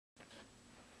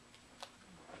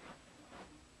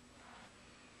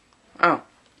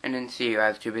I didn't see you. I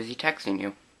was too busy texting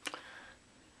you.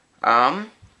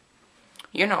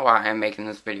 You know why I'm making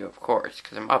this video, of course,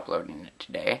 because I'm uploading it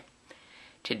today.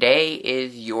 Today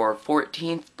is your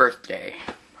 14th birthday.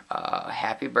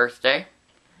 Happy birthday.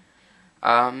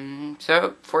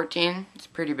 So 14 is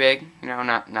pretty big. You know,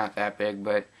 not that big,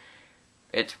 but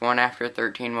it's one after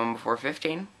 13, one before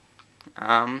 15.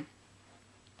 One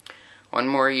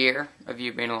more year of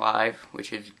you being alive,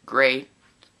 which is great.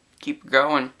 Keep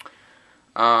going.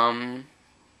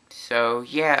 So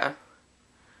yeah.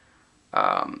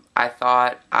 I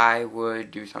thought I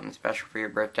would do something special for your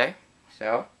birthday.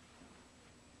 So,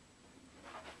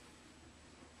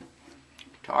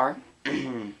 guitar.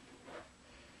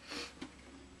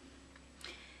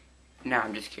 No,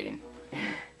 I'm just kidding.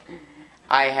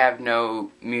 I have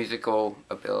no musical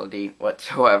ability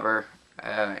whatsoever,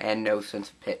 and no sense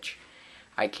of pitch.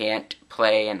 I can't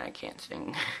play and I can't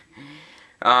sing.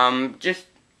 Just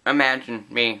imagine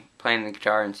me playing the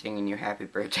guitar and singing you happy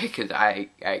birthday, because I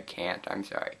can't, I'm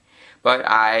sorry. But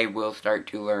I will start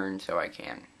to learn so I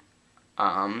can.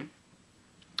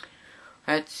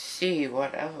 Let's see,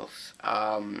 what else?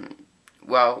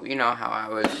 Well, you know how I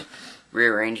was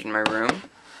rearranging my room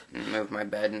and moved my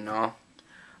bed and all.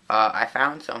 I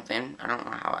found something. I don't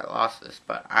know how I lost this,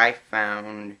 but I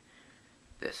found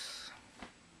this.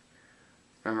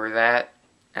 Remember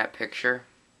that picture?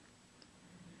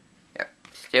 Yep.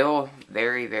 Still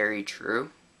very, very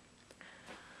true.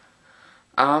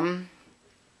 I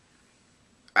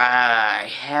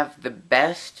have the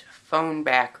best phone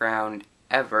background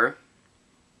ever.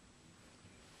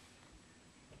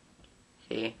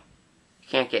 See? You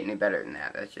can't get any better than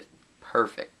that. That's just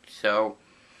perfect. So,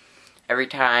 every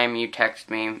time you text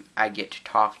me, I get to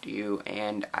talk to you,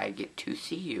 and I get to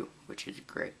see you, which is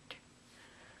great.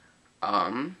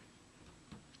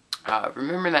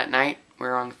 Remember that night we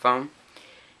were on the phone,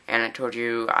 and I told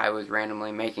you I was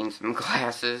randomly making some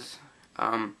glasses?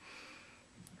 I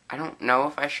don't know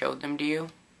if I showed them to you.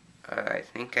 I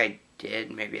think I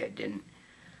did, maybe I didn't.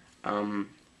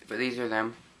 But these are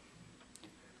them.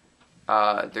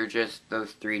 They're just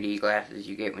those 3D glasses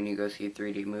you get when you go see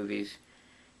 3D movies.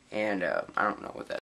 And, I don't know what that